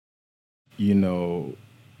you know,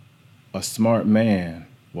 a smart man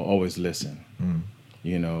will always listen.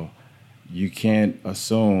 You know, you can't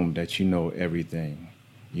assume that you know everything.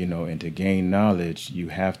 You know, and to gain knowledge, you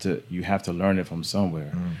have to learn it from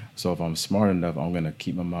somewhere. So if I'm smart enough, I'm gonna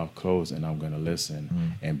keep my mouth closed and I'm gonna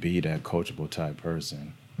listen and be that coachable type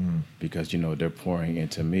person because you know they're pouring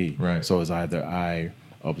into me. Right. So it's either I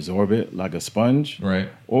absorb it like a sponge, Right.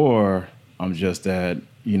 or I'm just that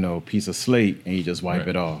piece of slate and you just wipe Right.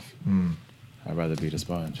 it off. I'd rather be the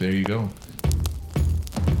sponge. There you go.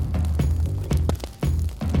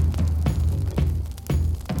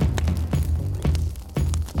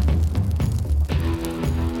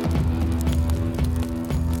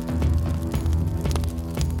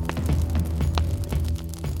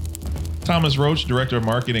 Thomas Roach, Director of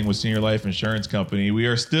Marketing with Senior Life Insurance Company. We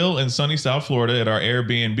are still in sunny South Florida at our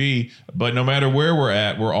Airbnb, but no matter where we're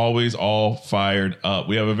at, we're always all fired up.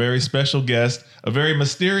 We have a very special guest, a very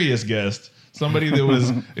mysterious guest, somebody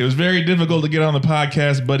that it was very difficult to get on the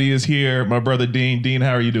podcast, but he is here, my brother Dean. Dean,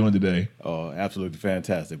 how are you doing today? Oh, absolutely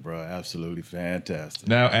fantastic, bro. Absolutely fantastic.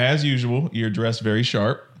 Now, as usual, you're dressed very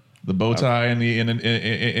sharp. The bow tie and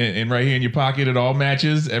right here in your pocket, it all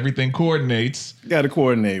matches. Everything coordinates. You got to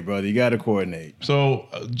coordinate, brother. You got to coordinate. So,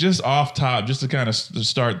 just off top, just to kind of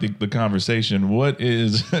start the conversation, what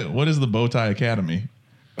is the Bow Tie Academy?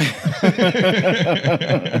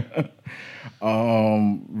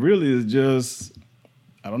 Really, it's just,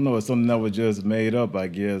 I don't know. It's something that was just made up, I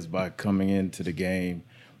guess, by coming into the game.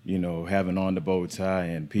 Having on the bow tie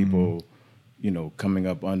and people. Coming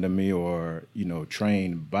up under me or,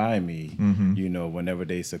 trained by me, whenever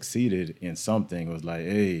they succeeded in something, it was like,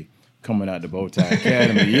 hey, coming out the Bow Tie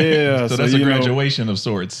Academy. Yeah. So that's a graduation of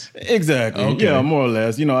sorts. Exactly. Okay. Yeah, more or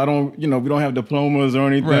less. We don't have diplomas or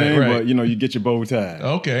anything, right. but, you get your bow tie.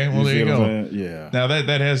 Okay. Well, there you go. Yeah. Now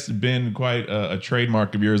that has been quite a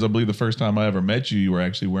trademark of yours. I believe the first time I ever met you, you were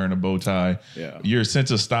actually wearing a bow tie. Yeah. Your sense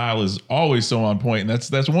of style is always so on point. And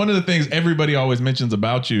that's one of the things everybody always mentions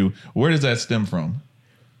about you. Where does that stem from?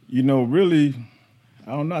 Really,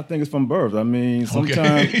 I don't know. I think it's from birth. I mean,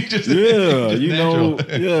 sometimes, Just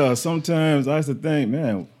sometimes I used to think,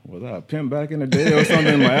 man, was I a pimp back in the day or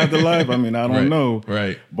something in my afterlife? I mean, I don't know.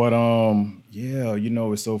 Right. But,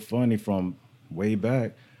 it's so funny from way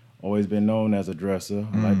back. Always been known as a dresser.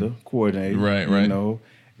 I like to coordinate. Right.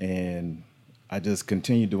 And I just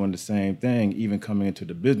continue doing the same thing, even coming into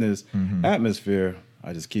the business atmosphere.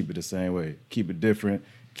 I just keep it the same way. Keep it different,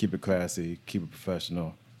 keep it classy, keep it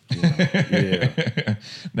professional. Yeah.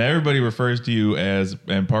 Now everybody refers to you as,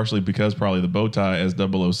 and partially because probably the bow tie, as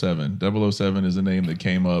 007. 007 is a name that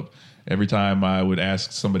came up every time I would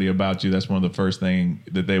ask somebody about you. That's one of the first thing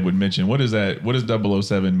that they would mention. What is that? What does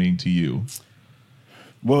 007 mean to you?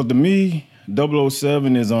 Well, to me,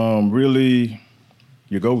 007 is really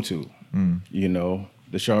your go-to.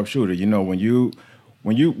 The sharpshooter. When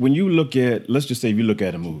you look at, let's just say if you look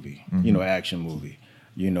at a movie, action movie.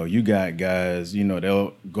 You got guys,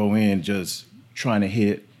 they'll go in just trying to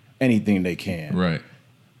hit anything they can. Right.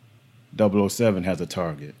 007 has a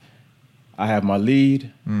target. I have my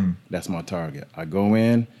lead. That's my target. I go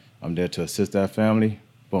in. I'm there to assist that family.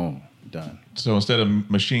 Boom. Done. So instead of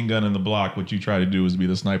machine gun in the block, what you try to do is be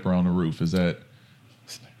the sniper on the roof. Is that?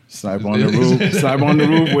 Snipe on the roof. Snipe on the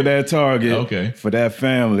roof with that target. Okay. For that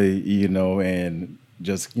family, and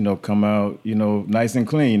just, come out, nice and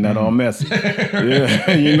clean, not all messy. Yeah,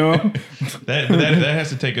 That has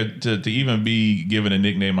to take to even be given a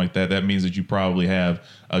nickname like that. That means that you probably have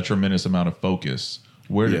a tremendous amount of focus.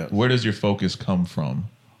 Where does your focus come from?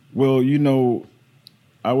 Well,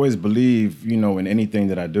 I always believe, in anything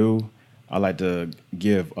that I do, I like to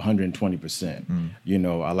give 120%.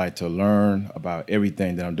 I like to learn about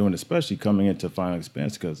everything that I'm doing, especially coming into final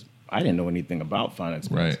expense, because I didn't know anything about final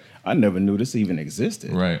expense. Right. I never knew this even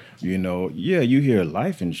existed. Right. You hear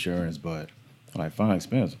life insurance, but like final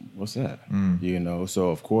expense, what's that? So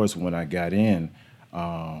of course when I got in,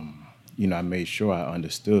 I made sure I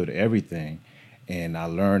understood everything, and I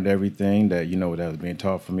learned everything that that was being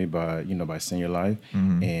taught for me by by Senior Life,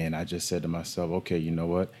 and I just said to myself, okay, you know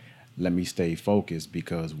what? Let me stay focused,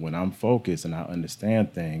 because when I'm focused and I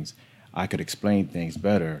understand things, I could explain things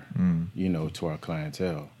better, to our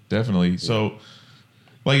clientele. Definitely. So,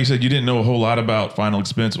 like you said, you didn't know a whole lot about Final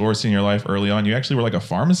Expense or Senior Life early on. You actually were like a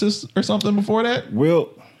pharmacist or something before that? Well,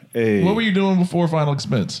 hey. What were you doing before Final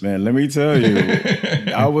Expense? Man, let me tell you,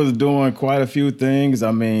 I was doing quite a few things.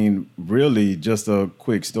 I mean, really, just a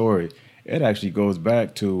quick story. It actually goes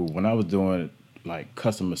back to when I was doing like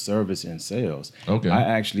customer service and sales. Okay. I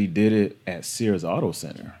actually did it at Sears Auto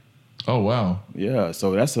Center. Oh wow. Yeah,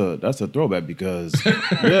 so that's a throwback because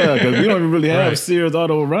because we don't even really have Right. Sears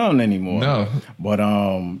Auto around anymore. No. But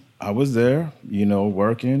I was there,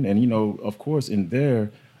 working, and of course in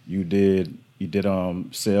there you did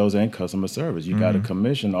sales and customer service. You got a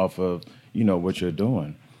commission off of what you're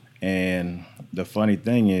doing. And the funny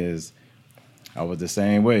thing is, I was the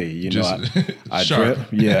same way. Just I sharp.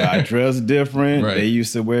 I dressed different. Right. They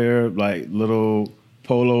used to wear like little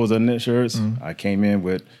polos or knit shirts. I came in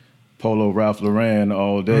with polo Ralph Lauren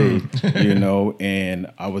all day,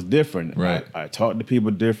 and I was different. Right. I talked to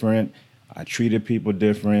people different. I treated people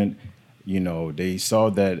different. They saw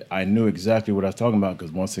that I knew exactly what I was talking about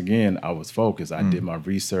because once again, I was focused. I did my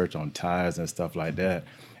research on ties and stuff like that.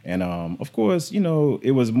 And of course,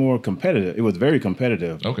 it was more competitive. It was very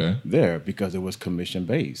competitive Okay. there because it was commission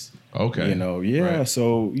based. Okay. Right.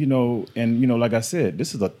 So, like I said,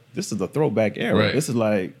 this is a throwback era. Right. This is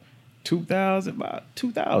like 2000, about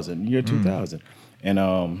 2000, year 2000.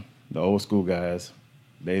 And the old school guys,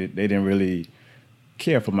 they didn't really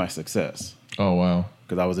care for my success. Oh wow.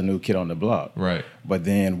 Because I was a new kid on the block. Right. But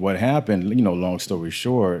then what happened, long story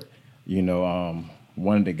short,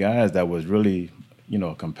 one of the guys that was really,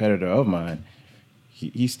 a competitor of mine,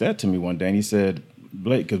 he stepped to me one day and he said,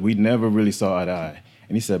 Blake, because we never really saw eye to eye.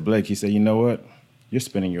 And he said, Blake, he said, you know what? You're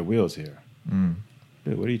spinning your wheels here.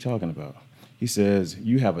 Dude, what are you talking about? He says,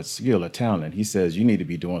 you have a skill, a talent. He says, you need to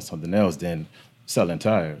be doing something else than selling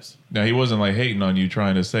tires. Now, he wasn't like hating on you,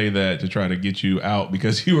 trying to say that to try to get you out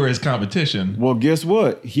because you were his competition. Well, guess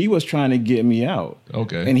what? He was trying to get me out.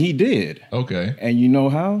 Okay. And he did. Okay. And you know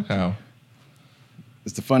how? How?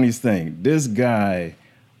 It's the funniest thing. This guy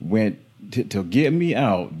went to get me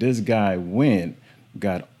out. This guy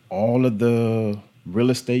got all of the real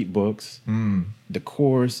estate books, the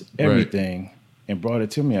course, everything, and brought it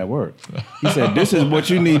to me at work. He said, this is what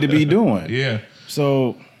you need to be doing. Yeah.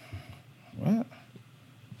 So, what?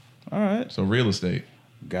 All right. So real estate.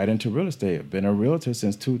 Got into real estate. I've been a realtor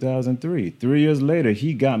since 2003. 3 years later,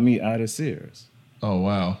 he got me out of Sears. Oh,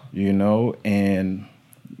 wow. And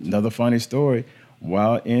another funny story,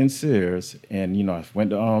 while in Sears, and, I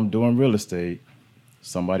went to doing real estate,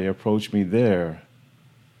 somebody approached me there,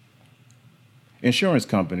 insurance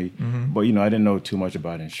company, but, I didn't know too much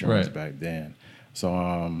about insurance back then.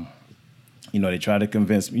 So, they tried to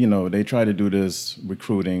convince me, they tried to do this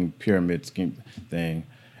recruiting pyramid scheme thing.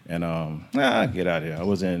 And get out of here. I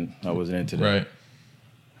wasn't into that. Right.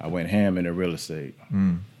 I went ham into real estate.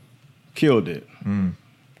 Killed it.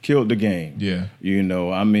 Killed the game. Yeah.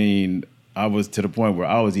 I was to the point where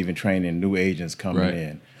I was even training new agents coming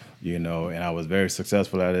in, and I was very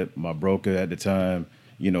successful at it. My broker at the time,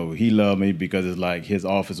 he loved me because it's like his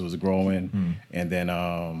office was growing. And then,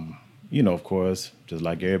 of course, just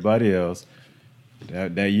like everybody else,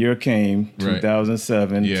 that year came,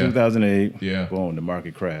 2007, 2008, boom, the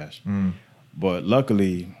market crashed. But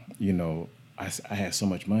luckily, I had so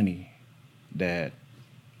much money that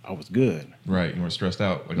I was good. Right, you weren't stressed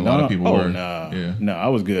out like a lot of people were. No, I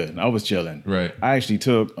was good. I was chilling. Right. I actually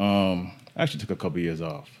took a couple years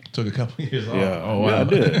off. Took a couple years off. Yeah. Oh wow. Yeah, I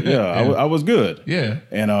did. Yeah, I was good. Yeah.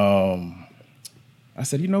 And I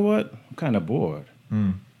said, you know what? I'm kind of bored.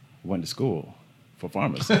 Went to school for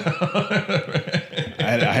pharmacy.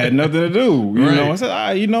 I had nothing to do. You know, I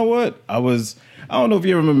said, you know what? I don't know if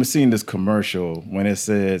you ever remember seeing this commercial when it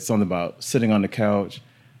said something about sitting on the couch.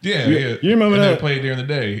 Yeah, You remember and that? They played during the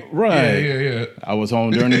day. Right. Yeah. I was home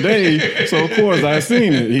during the day, so of course I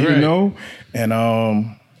seen it, you know? And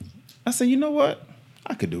I said, you know what?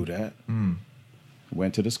 I could do that.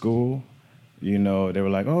 Went to the school. They were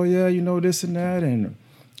like, oh, yeah, this and that, and,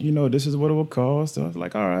 this is what it will cost. So I was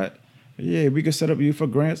like, all right. Yeah, we could set up you for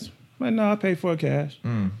grants. But no, I pay for it cash.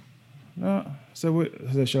 No. So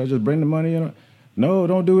should I just bring the money in? No,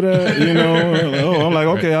 don't do that. I'm like,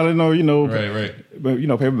 okay, I didn't know, Right. But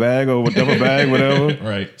paper bag or whatever bag, whatever.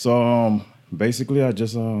 Right. So basically I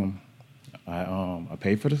just I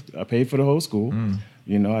paid for the whole school.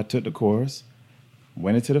 I took the course,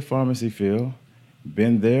 went into the pharmacy field,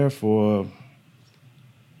 been there for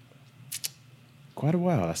quite a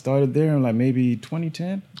while. I started there in like maybe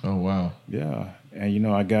 2010. Oh wow. Yeah. And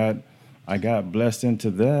I got blessed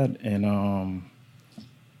into that, and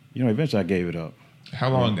eventually I gave it up. How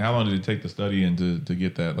long did it take to study and to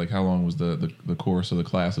get that? Like how long was the course or the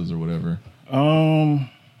classes or whatever?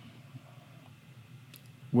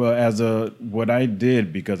 Well, what I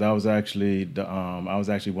did, because I was actually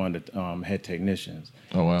one of the head technicians.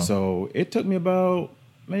 Oh wow. So it took me about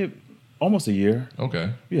maybe almost a year.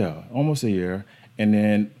 Okay. Yeah, almost a year. And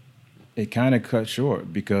then it kind of cut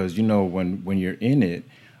short because when you're in it,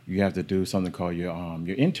 you have to do something called your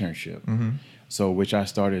internship. So which I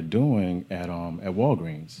started doing at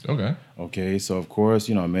Walgreens. Okay. Okay, so of course,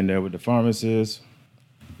 I'm in there with the pharmacist.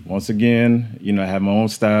 Once again, I have my own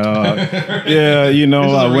style. Yeah, This is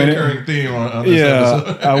I a went recurring theme on this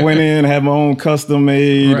episode. I went in, had my own custom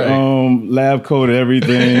made, Right. lab coated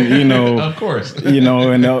everything, Of course.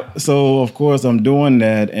 and so of course I'm doing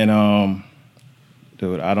that, and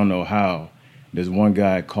dude, I don't know how. There's one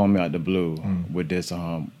guy called me out the blue with this.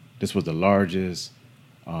 This was the largest.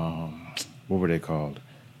 What were they called?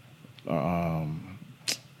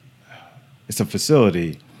 It's a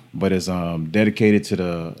facility, but it's dedicated to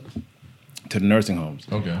the nursing homes.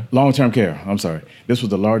 Okay. Long-term care. I'm sorry. This was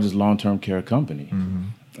the largest long-term care company,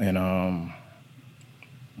 and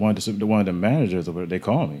one of the managers over there, they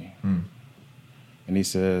called me, and he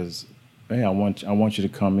says, "Hey, I want you to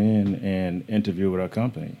come in and interview with our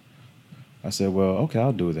company." I said, "Well, okay,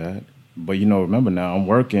 I'll do that." But remember now, I'm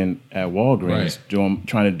working at Walgreens,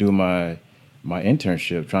 trying to do my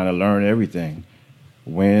internship, trying to learn everything.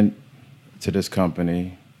 Went to this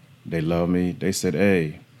company, they love me. They said,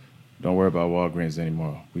 "Hey, don't worry about Walgreens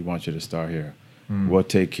anymore. We want you to start here. We'll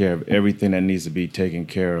take care of everything that needs to be taken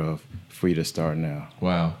care of for you to start now."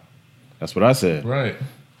 Wow. That's what I said. Right.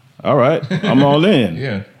 All right, I'm all in.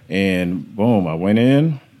 Yeah. And boom, I went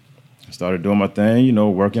in, started doing my thing,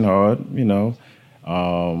 working hard,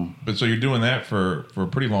 But so you're doing that for a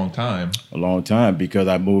pretty long time. a long time because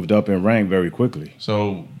I moved up in rank very quickly.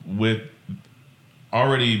 So with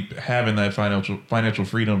already having that financial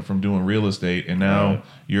freedom from doing real estate, and now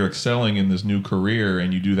you're excelling in this new career,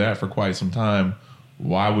 and you do that for quite some time,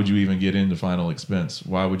 why would you even get into final expense?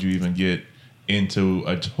 Why would you even get into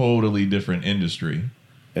a totally different industry?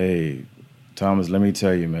 Hey, Thomas, let me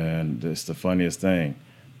tell you, man, this is the funniest thing.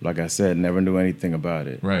 Like I said, never knew anything about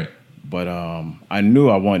it. Right. But I knew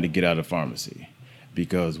I wanted to get out of pharmacy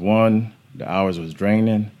because one, the hours was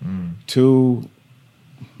draining. Two,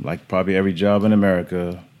 like probably every job in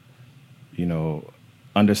America,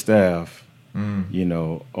 understaffed,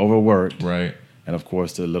 overworked, Right. and of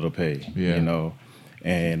course the little pay. Yeah.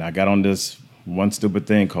 And I got on this one stupid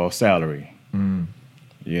thing called salary.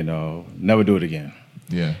 Never do it again.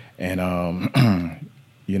 Yeah. And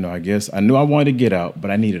I guess I knew I wanted to get out, but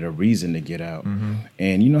I needed a reason to get out.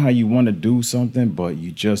 And you know how you want to do something, but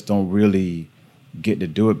you just don't really get to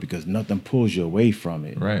do it because nothing pulls you away from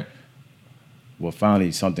it. Right. Well,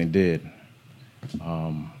 finally something did.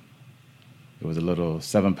 It was a little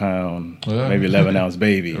 7-pound, maybe 11-ounce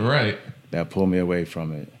baby Right. that pulled me away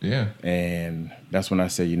from it. Yeah. And that's when I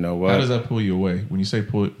said, you know what? How does that pull you away? When you say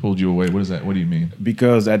pulled you away, what is that? What do you mean?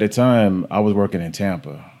 Because at the time I was working in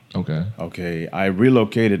Tampa. Okay. I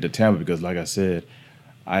relocated to Tampa because, like I said,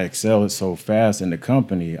 I excelled so fast in the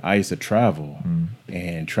company. I used to travel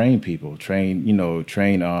and train people, train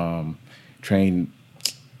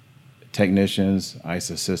technicians. I used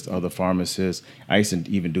to assist other pharmacists. I used to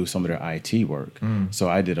even do some of their IT work. So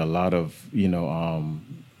I did a lot of,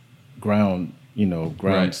 ground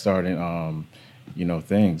Right. starting,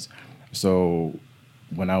 things. So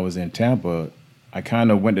when I was in Tampa, I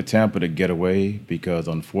kind of went to Tampa to get away because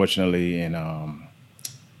unfortunately in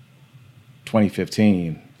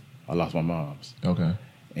 2015, I lost my mom's. Okay.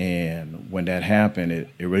 And when that happened, it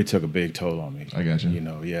really took a big toll on me. I got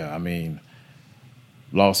you. I mean,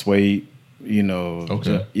 lost weight,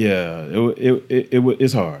 Okay.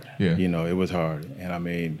 it's hard. Yeah. It was hard. And I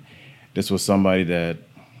mean, this was somebody that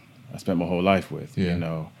I spent my whole life with, Yeah.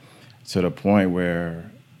 to the point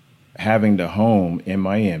where having the home in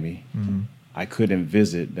Miami, I couldn't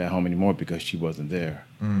visit that home anymore because she wasn't there.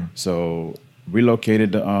 So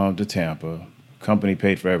relocated to Tampa. Company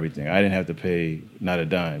paid for everything. I didn't have to pay not a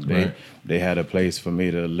dime. They had a place for me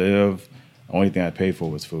to live. Only thing I paid for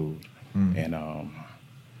was food. And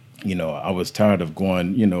I was tired of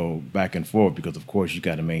going, back and forth because of course you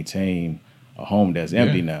got to maintain a home that's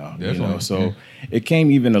empty now. Definitely. So it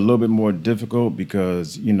came even a little bit more difficult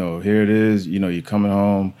because here it is. You're coming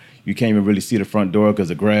home. You can't even really see the front door because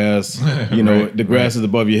the grass. Right, the grass is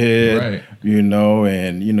above your head. Right.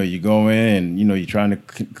 And you go in and you're trying to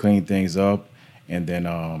clean things up, and then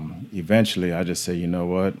eventually I just say, you know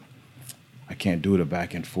what, I can't do the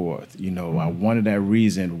back and forth. I wanted that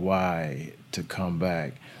reason why to come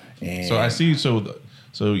back. And So I see. So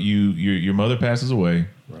your mother passes away.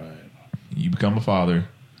 Right. You become a father.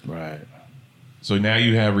 Right. So now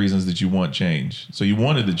you have reasons that you want change. So you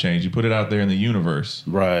wanted the change. You put it out there in the universe.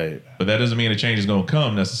 Right. But that doesn't mean a change is going to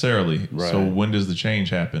come necessarily. Right. So when does the change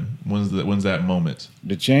happen? When's that moment?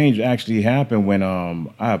 The change actually happened when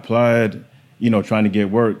I applied, trying to get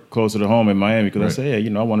work closer to home in Miami because I said,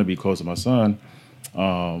 I want to be close to my son.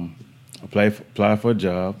 Apply for a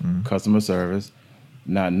job, customer service.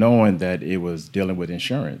 not knowing that it was dealing with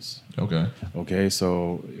insurance. Okay. Okay,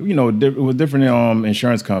 so it was different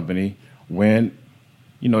insurance company when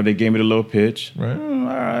they gave me the little pitch. Right. All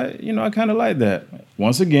right, I kind of like that.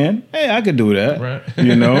 Once again, hey, I could do that. Right.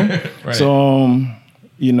 Right. So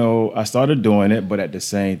I started doing it, but at the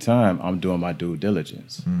same time, I'm doing my due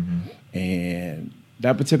diligence. Mm-hmm. And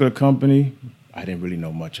that particular company, I didn't really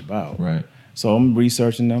know much about. Right. So I'm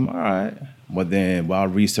researching them. All right, but then while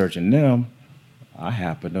researching them, I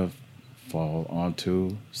happened to fall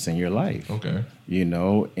onto Senior Life. Okay.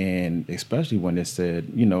 And especially when it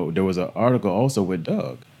said, there was an article also with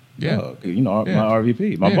Doug. Yeah. Doug, my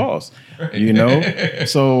RVP, my boss.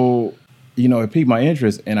 So, it piqued my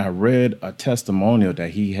interest, and I read a testimonial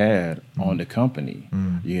that he had on the company,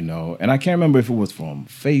 and I can't remember if it was from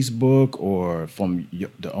Facebook or from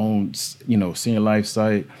the own, Senior Life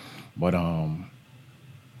site, but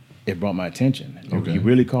it brought my attention. Okay. He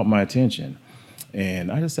really caught my attention.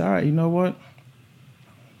 And I just said, all right, you know what?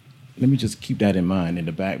 Let me just keep that in mind in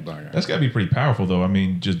the back burner. That's got to be pretty powerful, though. I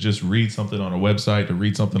mean, just read something on a website, to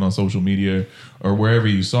read something on social media, or wherever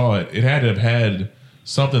you saw it. It had to have had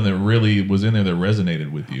something that really was in there that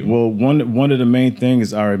resonated with you. Well, one of the main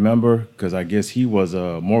things I remember, because I guess he was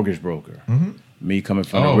a mortgage broker. Mm-hmm. Me coming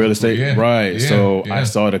from the real estate, right? Yeah, so I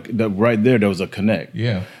saw the right there was a connect.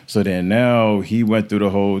 Yeah. So then now he went through the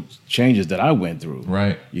whole changes that I went through.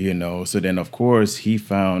 Right. So then of course he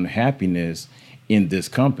found happiness in this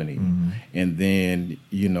company, and then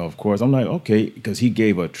of course I'm like, okay, because he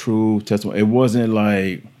gave a true testimony. It wasn't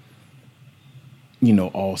like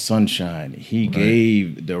all sunshine. He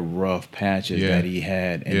gave the rough patches that he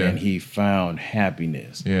had, and then he found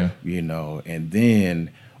happiness. Yeah. And then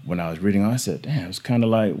when I was reading, I said, damn, it's kind of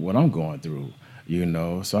like what I'm going through,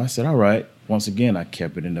 So I said, all right. Once again, I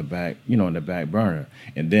kept it in the back, in the back burner.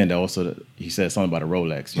 And then also, he said something about a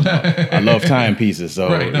Rolex. I love timepieces. So,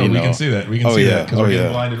 right. No, we can see that. We can see that because we're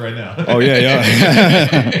getting blinded right now. Oh, yeah.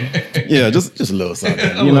 Yeah, just a little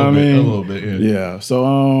something. You know what I mean? A little bit, yeah. Yeah.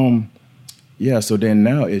 So, so then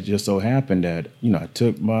now it just so happened that, I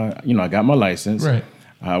took I got my license. Right.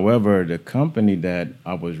 However, the company that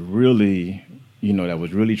I was really that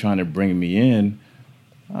was really trying to bring me in,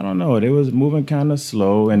 I don't know, they was moving kind of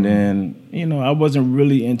slow. And then, I wasn't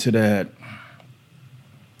really into that,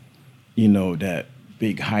 that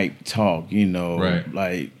big hype talk, right.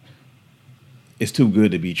 Like it's too good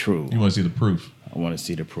to be true. You want to see the proof. I want to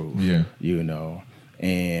see the proof. Yeah.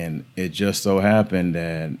 And it just so happened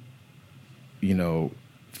that,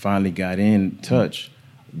 finally got in touch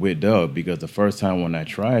with Doug, because the first time when I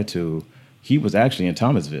tried to, he was actually in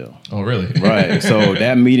Thomasville. Oh, really? Right. So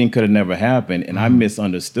that meeting could have never happened. And I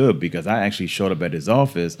misunderstood, because I actually showed up at his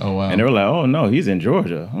office. Oh, wow. And they were like, oh, no, he's in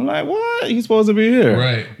Georgia. I'm like, what? He's supposed to be here.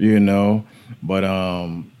 Right. But,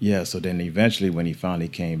 so then eventually when he finally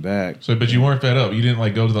came back. So, but you weren't fed up? You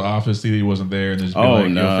didn't go to the office, see that he wasn't there, and then just be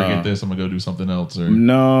yo, forget this, I'm going to go do something else? Or?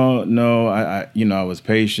 No. I was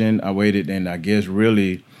patient. I waited. And I guess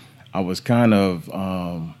really I was kind of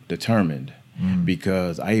determined.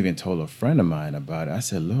 Because I even told a friend of mine about it. I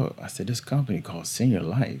said, look, this company called Senior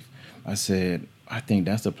Life. I said, I think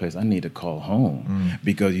that's the place I need to call home.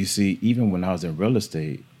 Because you see, even when I was in real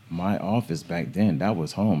estate, my office back then, that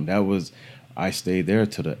was home. I stayed there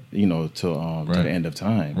to the end of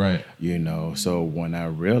time. Right. So when I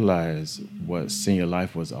realized what Senior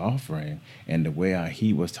Life was offering and the way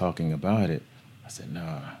he was talking about it, I said,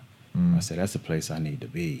 nah. I said, that's the place I need to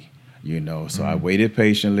be. So I waited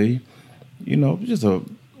patiently. Just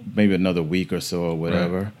maybe another week or so or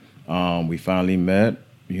whatever. Right. We finally met,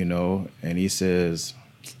 and he says,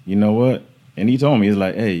 you know what? And he told me, he's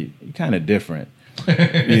like, hey, you're kind of different.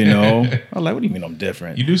 I was like, what do you mean I'm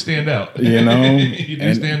different? You do stand out. You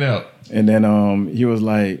do stand out. And then he was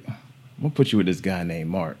like, I'm going to put you with this guy named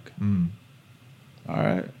Mark. All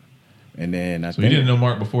right. And then you didn't know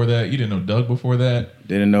Mark before that? You didn't know Doug before that?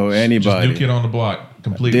 Didn't know anybody. Just new kid on the block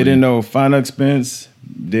completely. Didn't know Final Expense.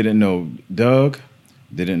 Didn't know Doug.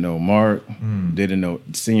 Didn't know Mark. Didn't know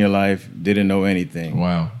Senior Life. Didn't know anything.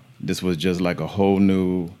 Wow. This was just like a whole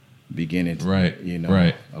new beginning,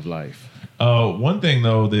 of life. One thing,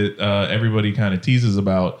 though, that everybody kind of teases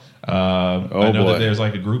about, I know that there's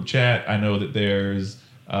like a group chat. I know that there's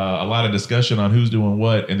a lot of discussion on who's doing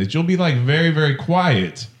what, and that you'll be like very, very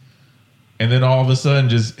quiet. And then all of a sudden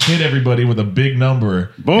just hit everybody with a big number.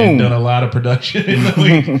 Boom. And done a lot of production in the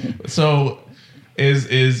week. So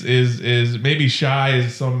is maybe shy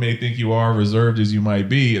as some may think you are, reserved as you might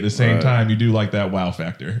be, at the same time you do like that wow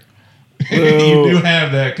factor. Well, you do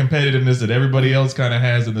have that competitiveness that everybody else kind of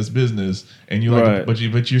has in this business, and you like, but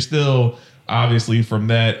you're still obviously from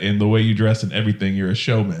that and the way you dress and everything, you're a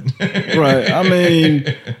showman. Right. I mean,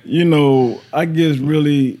 I guess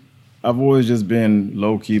really, I've always just been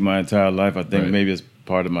low key my entire life. I think maybe it's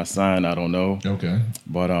part of my sign. I don't know. Okay.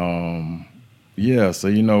 But yeah. So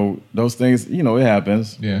those things. It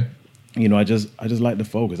happens. Yeah. I just like to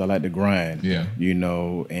focus. I like to grind. Yeah.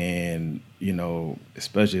 And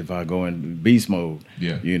especially if I go in beast mode.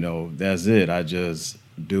 Yeah. That's it. I just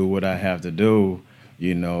do what I have to do.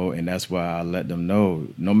 And that's why I let them know.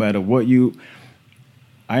 No matter what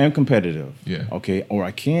I am competitive. Yeah. Okay. Or I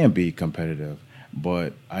can be competitive.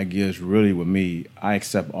 But I guess really with me, I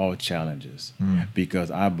accept all challenges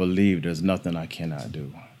because I believe there's nothing I cannot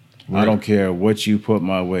do. I don't care what you put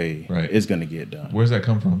my way. Right. It's gonna get done. Where's that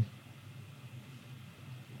come from?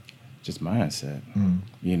 Just mindset.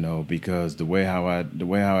 Because the way how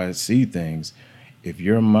I see things, if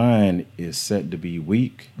your mind is set to be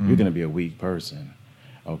weak, you're gonna be a weak person.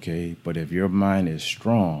 Okay. But if your mind is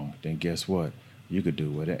strong, then guess what? You could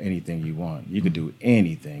do anything you want. You could do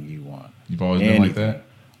anything you want. You've always been like that?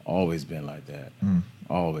 Always been like that.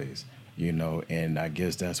 Always. And I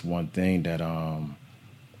guess that's one thing that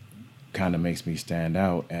kind of makes me stand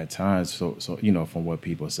out at times. So from what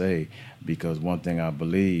people say, because one thing I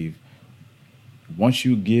believe, once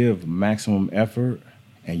you give maximum effort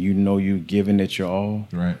and you're giving it your all,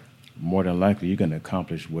 right, more than likely you're going to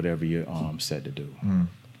accomplish whatever you're set to do.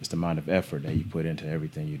 It's the amount of effort that you put into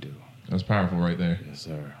everything you do. That's powerful right there. Yes,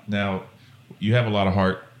 sir. Now, you have a lot of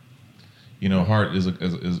heart. Heart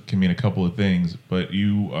can mean a couple of things, but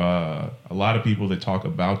a lot of people that talk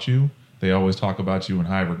about you, they always talk about you in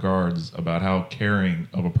high regards about how caring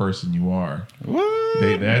of a person you are. What?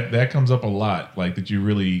 That comes up a lot, like that you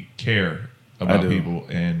really care about people,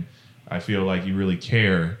 and I feel like you really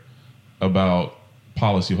care about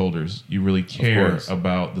policyholders. You really care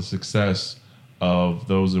about the success of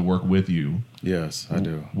those that work with you. Yes, I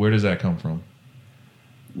do. Where does that come from?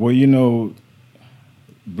 Well,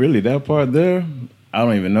 really that part there, I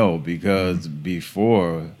don't even know because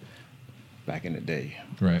before, back in the day,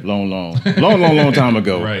 right, long time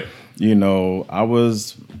ago, right, I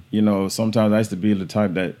was, sometimes I used to be the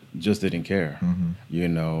type that just didn't care,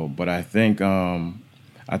 but I think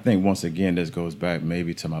once again this goes back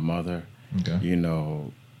maybe to my mother,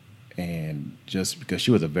 and just because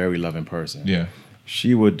she was a very loving person. Yeah.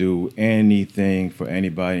 She would do anything for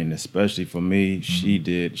anybody, and especially for me, she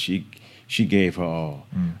did. She gave her all,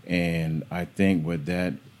 and I think with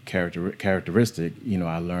that characteristic,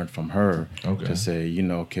 I learned from her to say,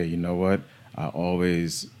 okay, you know what? I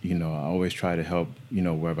always try to help,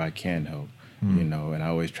 wherever I can help, and I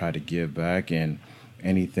always try to give back, and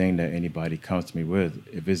anything that anybody comes to me with,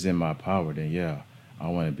 if it's in my power, then yeah, I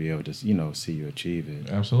want to be able to, see you achieve it.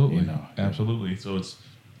 Absolutely, absolutely. So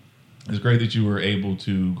it's great that you were able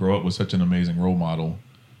to grow up with such an amazing role model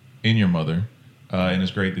in your mother. And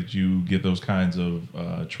it's great that you get those kinds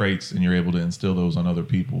of traits and you're able to instill those on other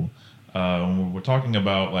people. When we're talking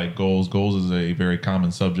about like goals is a very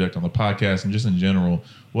common subject on the podcast and just in general.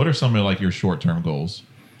 What are some of like your short-term goals?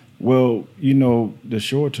 Well, the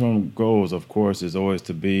short-term goals, of course, is always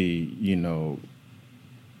to be,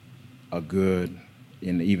 a good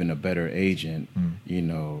and even a better agent,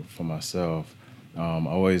 for myself.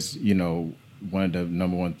 Always, one of the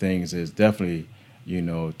number one things is definitely,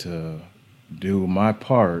 to do my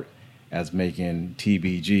part as making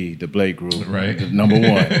TBG, the Blake Group, right, the number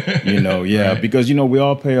one, right. Because, we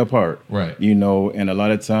all play a part, right, and a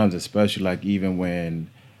lot of times, especially like even when,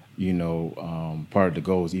 part of the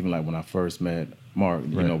goals, even like when I first met Mark,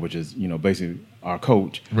 right, which is, basically our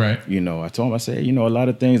coach, right, I told him, I said, a lot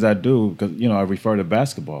of things I do, because, I refer to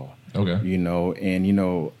basketball, okay,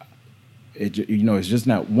 and, it's just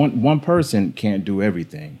not one person can't do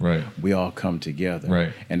everything. Right. We all come together.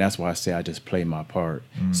 Right. And that's why I say I just play my part.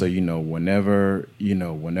 So, whenever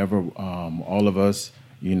all of us,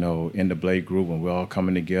 in the Blake Group, and we're all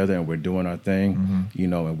coming together and we're doing our thing,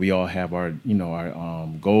 and we all have our, our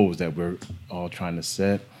goals that we're all trying to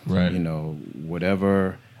set. Right.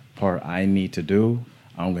 Whatever part I need to do,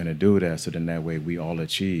 I'm going to do that. So then that way we all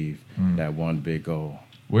achieve that one big goal.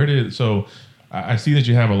 I see that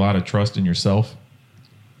you have a lot of trust in yourself.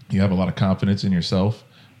 You have a lot of confidence in yourself.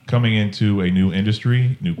 Coming into a new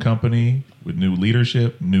industry, new company, with new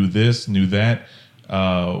leadership, new this, new that,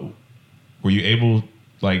 were you able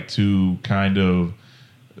to kind of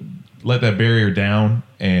let that barrier down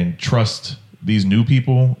and trust these new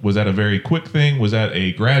people? Was that a very quick thing? Was that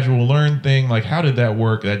a gradual learn thing? How did that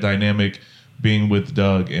work, that dynamic being with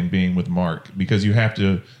Doug and being with Mark? Because you have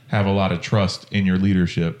to have a lot of trust in your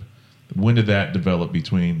leadership. When did that develop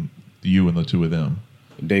between you and the two of them?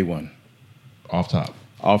 Day one. Off top.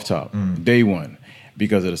 off top, day one,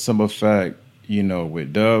 because of the simple fact,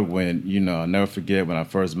 with Doug, when, I'll never forget when I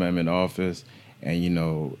first met him in the office,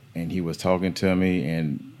 and, and he was talking to me,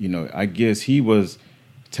 and, I guess he was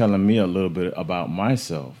telling me a little bit about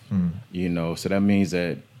myself, so that means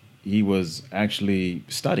that he was actually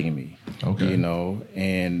studying me, okay.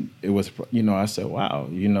 And it was, I said, wow,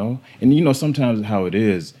 and, sometimes how it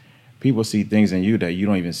is, people see things in you that you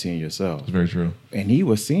don't even see in yourself. It's very true. And he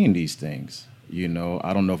was seeing these things,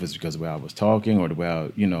 I don't know if it's because of the way I was talking or the way I,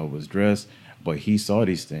 was dressed, but he saw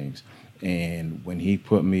these things. And when he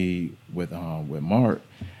put me with Mark,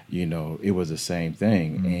 it was the same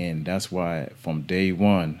thing. And that's why from day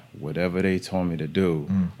one, whatever they told me to do,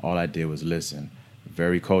 all I did was listen.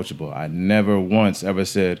 Very coachable. I never once ever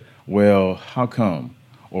said, well, how come?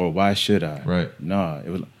 Or why should I? Right. Nah, it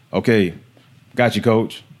was, okay, got you,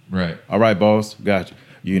 coach. Right. All right, boss, got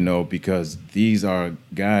you. Because these are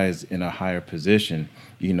guys in a higher position,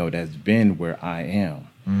 that's been where I am.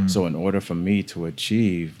 So in order for me to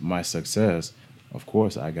achieve my success, of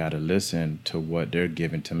course, I got to listen to what they're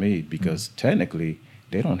giving to me, because technically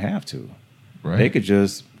they don't have to. Right. They could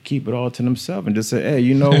just keep it all to themselves and just say, hey,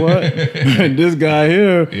 you know what? This guy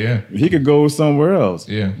here, he could go somewhere else.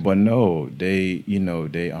 Yeah. But no, they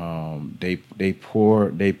pour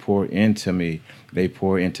into me. They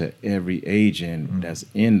pour into every agent that's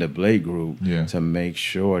in the Blake Group to make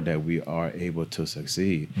sure that we are able to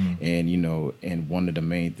succeed. And, and one of the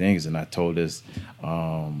main things, and I told this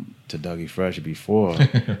to Dougie Fresh before, right.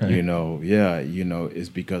 It's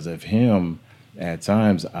because of him. At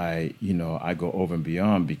times, I go over and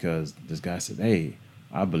beyond, because this guy said, hey,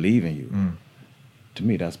 I believe in you. To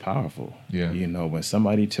me, that's powerful. Yeah. When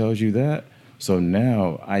somebody tells you that, so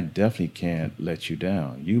now I definitely can't let you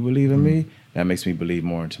down. You believe in me, that makes me believe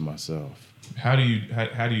more into myself. How do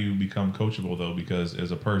you become coachable, though? Because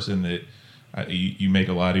as a person that you make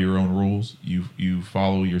a lot of your own rules, you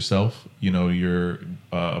follow yourself. You're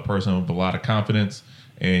a person with a lot of confidence,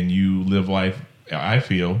 and you live life, I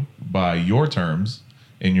feel, by your terms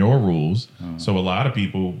and your rules. So a lot of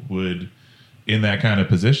people would, in that kind of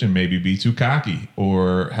position, maybe be too cocky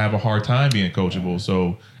or have a hard time being coachable.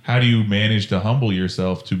 So how do you manage to humble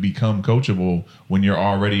yourself to become coachable when you're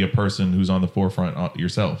already a person who's on the forefront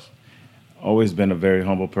yourself? Always been a very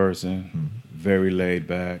humble person, very laid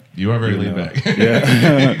back. You are very laid back.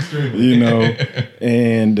 Yeah.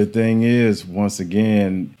 And the thing is, once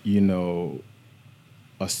again,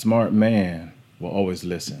 a smart man will always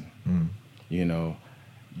listen.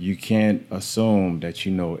 You can't assume that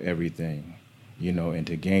you know everything, and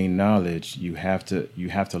to gain knowledge, you have to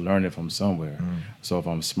learn it from somewhere. So if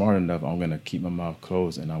I'm smart enough, I'm going to keep my mouth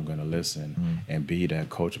closed and I'm going to listen and be that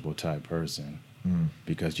coachable type person,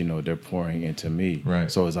 because, they're pouring into me. Right.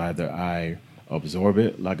 So it's either I absorb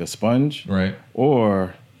it like a sponge, right,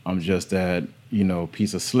 or I'm just that,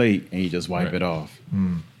 piece of slate and you just wipe it off.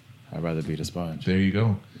 I'd rather be the sponge. There you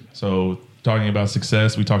go. So talking about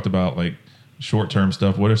success, we talked about like short-term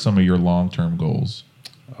stuff. What are some of your long-term goals?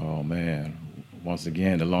 Oh man, once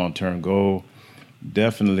again, the long-term goal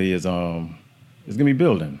definitely is it's gonna be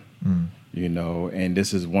building. And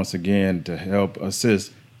this is once again to help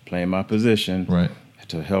assist, playing my position, right,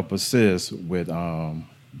 to help assist with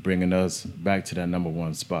bringing us back to that number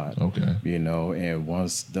one spot. Okay. And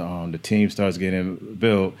once the team starts getting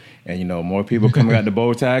built, and more people coming out the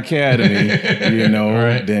Bowtie Academy,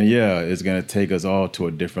 right, then it's gonna take us all to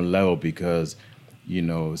a different level, because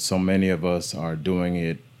so many of us are doing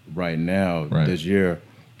it right now. Right. This year.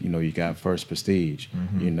 You got First Prestige.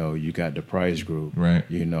 You got the Price Group. Right.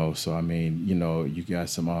 So I mean, you got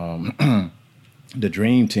some the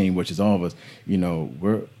Dream Team, which is all of us.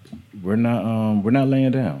 We're not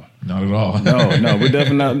laying down. Not at all. No, we're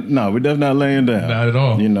definitely not laying down. Not at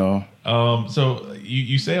all. So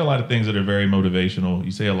you say a lot of things that are very motivational. You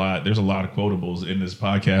say a lot. There's a lot of quotables in this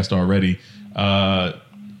podcast already.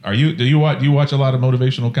 Do you watch a lot of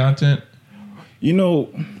motivational content?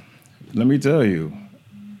 Let me tell you.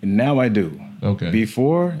 Now I do. Okay.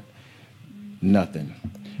 Before, nothing.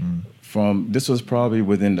 This was probably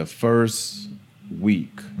within the first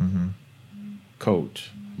week. Coach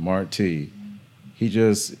Mark T, he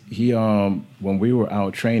when we were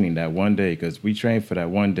out training that one day, because we trained for that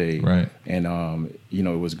one day, right, and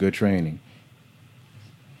it was good training.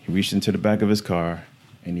 He reached into the back of his car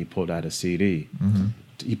and he pulled out a CD.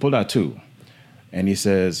 He pulled out two, and he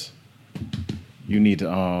says, "You need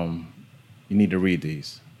to read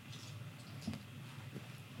these."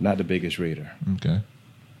 Not the biggest reader. Okay.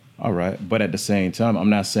 All right. But at the same time, I'm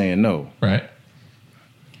not saying no. Right.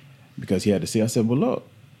 Because he had to see. I said, well, look,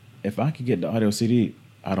 if I could get the audio CD,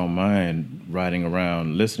 I don't mind riding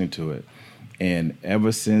around listening to it. And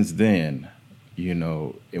ever since then, you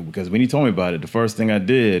know, because when he told me about it, the first thing I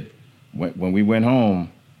did when we went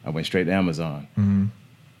home, I went straight to Amazon. Mm-hmm.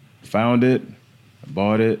 Found it,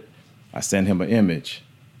 bought it. I sent him an image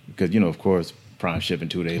because, you know, of course, Prime shipping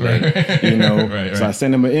 2 days later, you know. Right. So I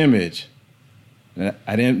sent him an image. And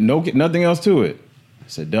I didn't know nothing else to it. I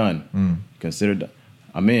said, done. Consider done.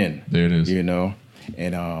 I'm in. There it is. You know.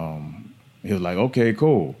 And he was like, okay,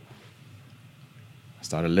 cool. I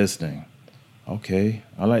started listening. Okay,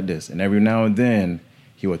 I like this. And every now and then,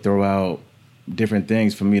 he would throw out different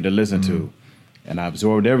things for me to listen to. And I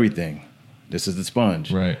absorbed everything. This is the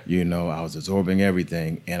sponge. Right. You know, I was absorbing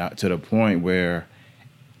everything. And to the point where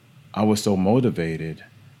I was so motivated,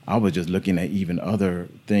 I was just looking at even other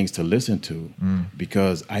things to listen to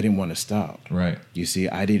because I didn't want to stop. Right. You see,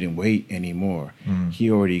 I didn't wait anymore.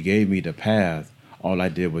 He already gave me the path. All I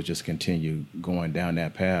did was just continue going down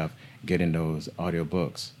that path, getting those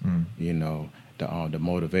audiobooks, you know, the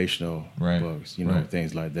motivational books, you know,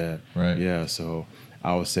 things like that. Right. Yeah, so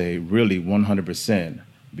I would say really 100%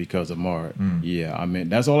 because of Mark. Yeah, I mean,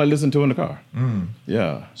 that's all I listen to in the car.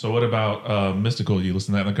 Yeah. So what about Mystical? You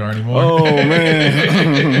listen to that in the car anymore? Oh,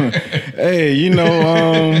 man. Hey, you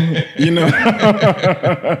know, you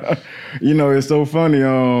know, it's so funny.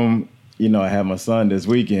 You know, I had my son this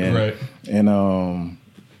weekend. Right. And I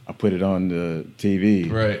put it on the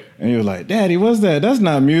TV. Right. And he was like, Daddy, what's that? That's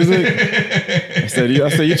not music. I said,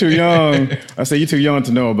 you're too young. I said, you're too young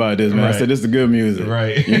to know about this, man. Right. I said, this is good music.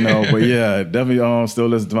 Right. You know, but yeah, definitely still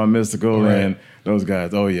listen to my Mystical and those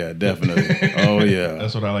guys. Oh, yeah, definitely. Oh, yeah.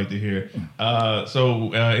 That's what I like to hear.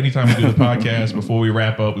 So anytime we do the podcast, before we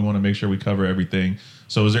wrap up, we want to make sure we cover everything.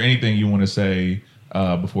 So is there anything you want to say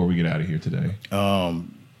before we get out of here today?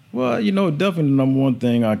 Well, you know, definitely the number one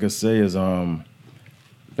thing I could say is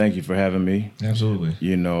thank you for having me. Absolutely.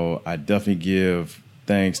 You know, I definitely give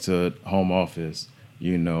thanks to home office,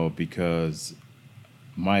 you know, because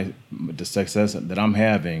the success that I'm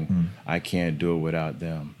having, I can't do it without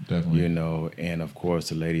them. Definitely. You know, and of course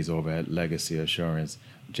the ladies over at Legacy Assurance,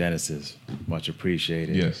 Genesis, much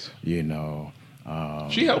appreciated. Yes. You know.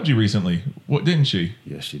 She helped you recently, what didn't she?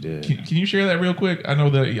 Yes, she did. Can you share that real quick? I know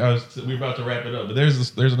that we're about to wrap it up, but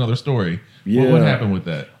there's another story. Yeah. What happened with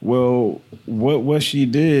that? Well, what she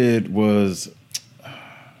did was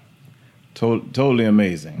totally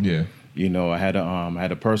amazing. Yeah. You know, I had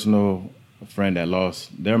a personal friend that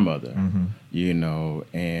lost their mother. You know,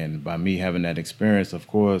 and by me having that experience, of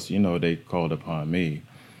course, you know, they called upon me,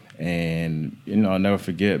 and you know, I'll never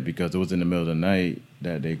forget because it was in the middle of the night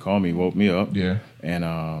that they called me, woke me up,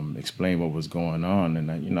 and explained what was going on,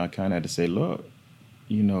 and I kind of had to say, look,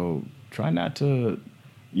 you know, try not to,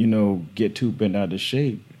 you know, get too bent out of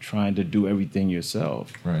shape trying to do everything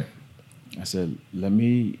yourself. Right. I said, let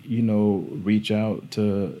me, you know, reach out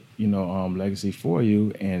to, you know, Legacy for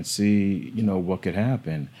you and see, you know, what could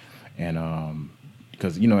happen, and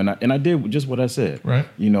because you know, and I did just what I said. Right.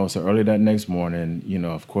 You know, so early that next morning, you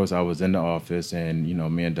know, of course I was in the office, and you know,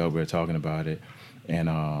 me and Doug were talking about it.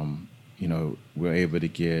 And, you know, we're able to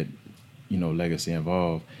get, you know, Legacy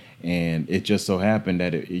involved. And it just so happened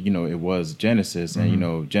that, it was Genesis. And, you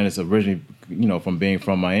know, Genesis originally, you know, from being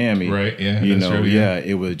from Miami. Right, yeah. You know, true,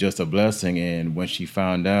 it was just a blessing. And when she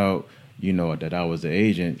found out, you know, that I was the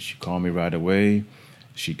agent, she called me right away.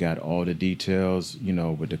 She got all the details, you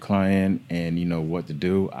know, with the client and, you know, what to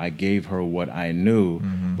do. I gave her what I knew,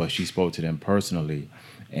 but she spoke to them personally.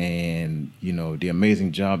 And, you know, the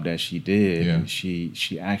amazing job that she did,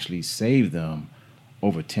 she actually saved them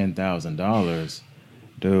over $10,000.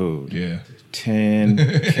 Dude,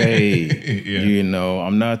 10K. You know,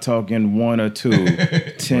 I'm not talking one or two,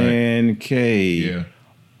 10K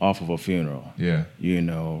off of a funeral. Yeah. You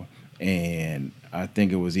know, and I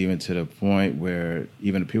think it was even to the point where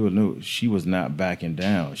even the people knew she was not backing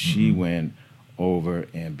down. She went over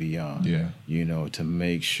and beyond, you know, to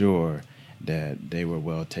make sure that they were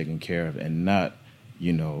well taken care of and not,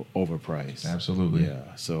 you know, overpriced. Absolutely.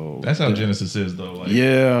 Yeah. So that's how Genesis is, though. Like,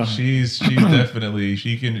 she's definitely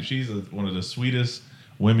she's one of the sweetest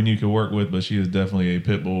women you can work with, but she is definitely a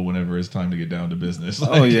pit bull whenever it's time to get down to business.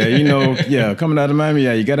 Oh yeah, you know, coming out of Miami,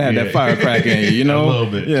 you gotta have that firecracker in you, you know, a little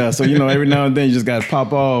bit. Yeah, so you know, every now and then you just gotta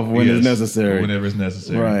pop off when it's necessary, whenever it's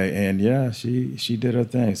necessary, right? And she did her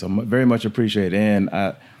thing, so very much appreciated, and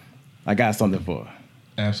I got something for her.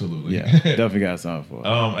 Absolutely. Yeah, definitely got something for her.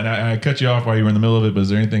 And I cut you off while you were in the middle of it, but is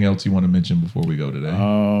there anything else you want to mention before we go today?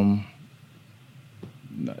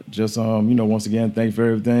 Just you know, once again, thank you for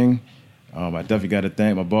everything. I definitely got to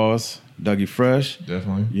thank my boss, Dougie Fresh.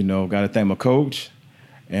 Definitely. You know, got to thank my coach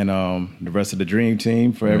and the rest of the dream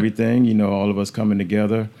team for everything. You know, all of us coming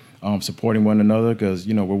together. supporting one another, because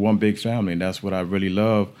we're one big family, and that's what I really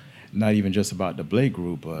love. Not even just about the Blake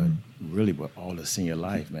Group, but really with all the Senior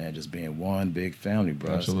Life, man. Just being one big family,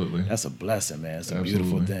 bro. Absolutely. That's a blessing, man. It's a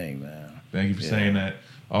beautiful thing, man. Thank you for saying that.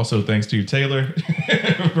 Also, thanks to you, Taylor,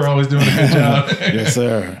 for always doing a good job. Yes,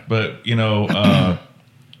 sir. But,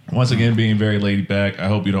 once again, being very laid back, I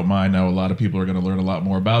hope you don't mind. Now, a lot of people are going to learn a lot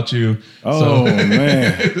more about you. Oh,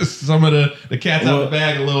 man. Some of the cat's out the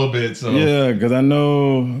bag a little bit. So yeah, because I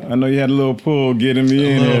know you had a little pull getting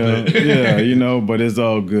me in here. Yeah, but it's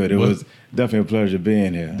all good. It was definitely a pleasure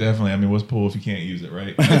being here. Definitely. I mean, what's pull if you can't use it,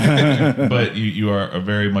 right? But you are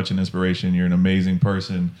very much an inspiration. You're an amazing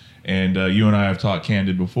person. And you and I have talked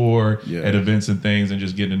candid before at events and things, and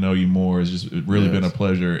just getting to know you more has just really been a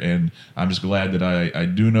pleasure. And I'm just glad that I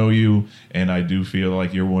do know you, and I do feel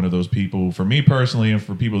like you're one of those people, for me personally, and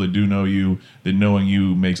for people that do know you, that knowing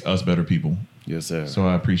you makes us better people. Yes, sir. So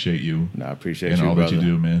I appreciate you. No, I appreciate and you, all brother. that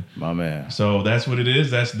you do, man. My man. So that's what it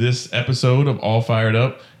is. That's this episode of All Fired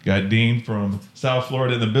Up. Got Dean from South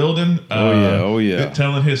Florida in the building. Oh yeah.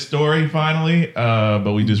 Telling his story finally.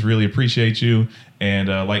 But we just really appreciate you. And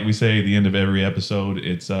like we say at the end of every episode,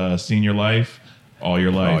 it's Senior Life, all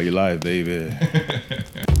your life. All your life, baby.